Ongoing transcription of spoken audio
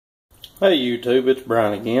Hey YouTube, it's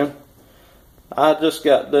Brian again. I just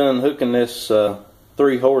got done hooking this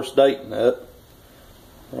 3-horse Dayton up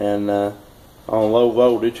and on low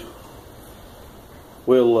voltage.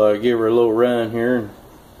 We'll give her a little run here and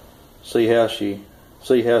see how she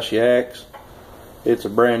acts. It's a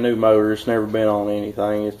brand new motor. It's never been on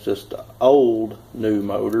anything. It's just an old new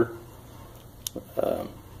motor.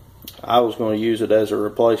 I was going to use it as a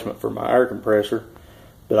replacement for my air compressor,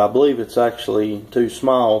 but I believe it's actually too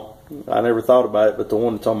small. I never thought about it, but the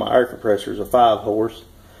one that's on my air compressor is a 5-horse.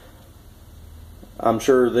 I'm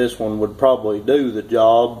sure this one would probably do the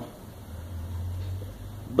job,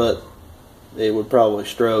 but it would probably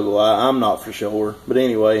struggle. I'm not for sure. But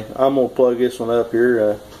anyway, I'm going to plug this one up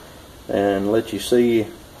here and let you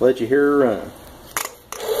hear her run.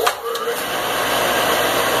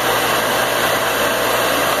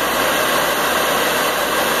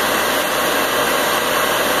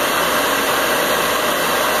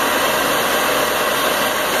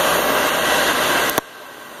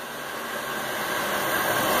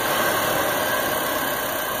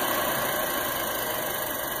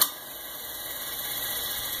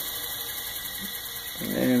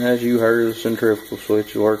 And as you heard, the centrifugal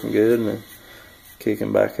switch is working good and then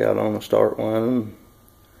kicking back out on the start line.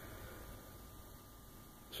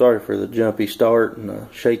 Sorry for the jumpy start and the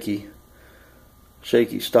shaky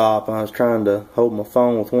stop. I was trying to hold my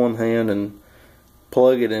phone with one hand and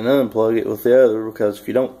plug it and unplug it with the other, because if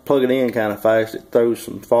you don't plug it in kind of fast, it throws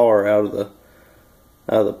some far out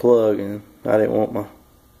of the plug, and I didn't want my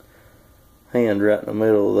hand right in the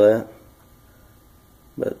middle of that.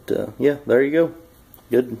 But yeah, there you go.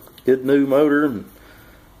 Good new motor, and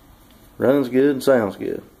runs good and sounds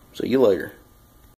good. See you later.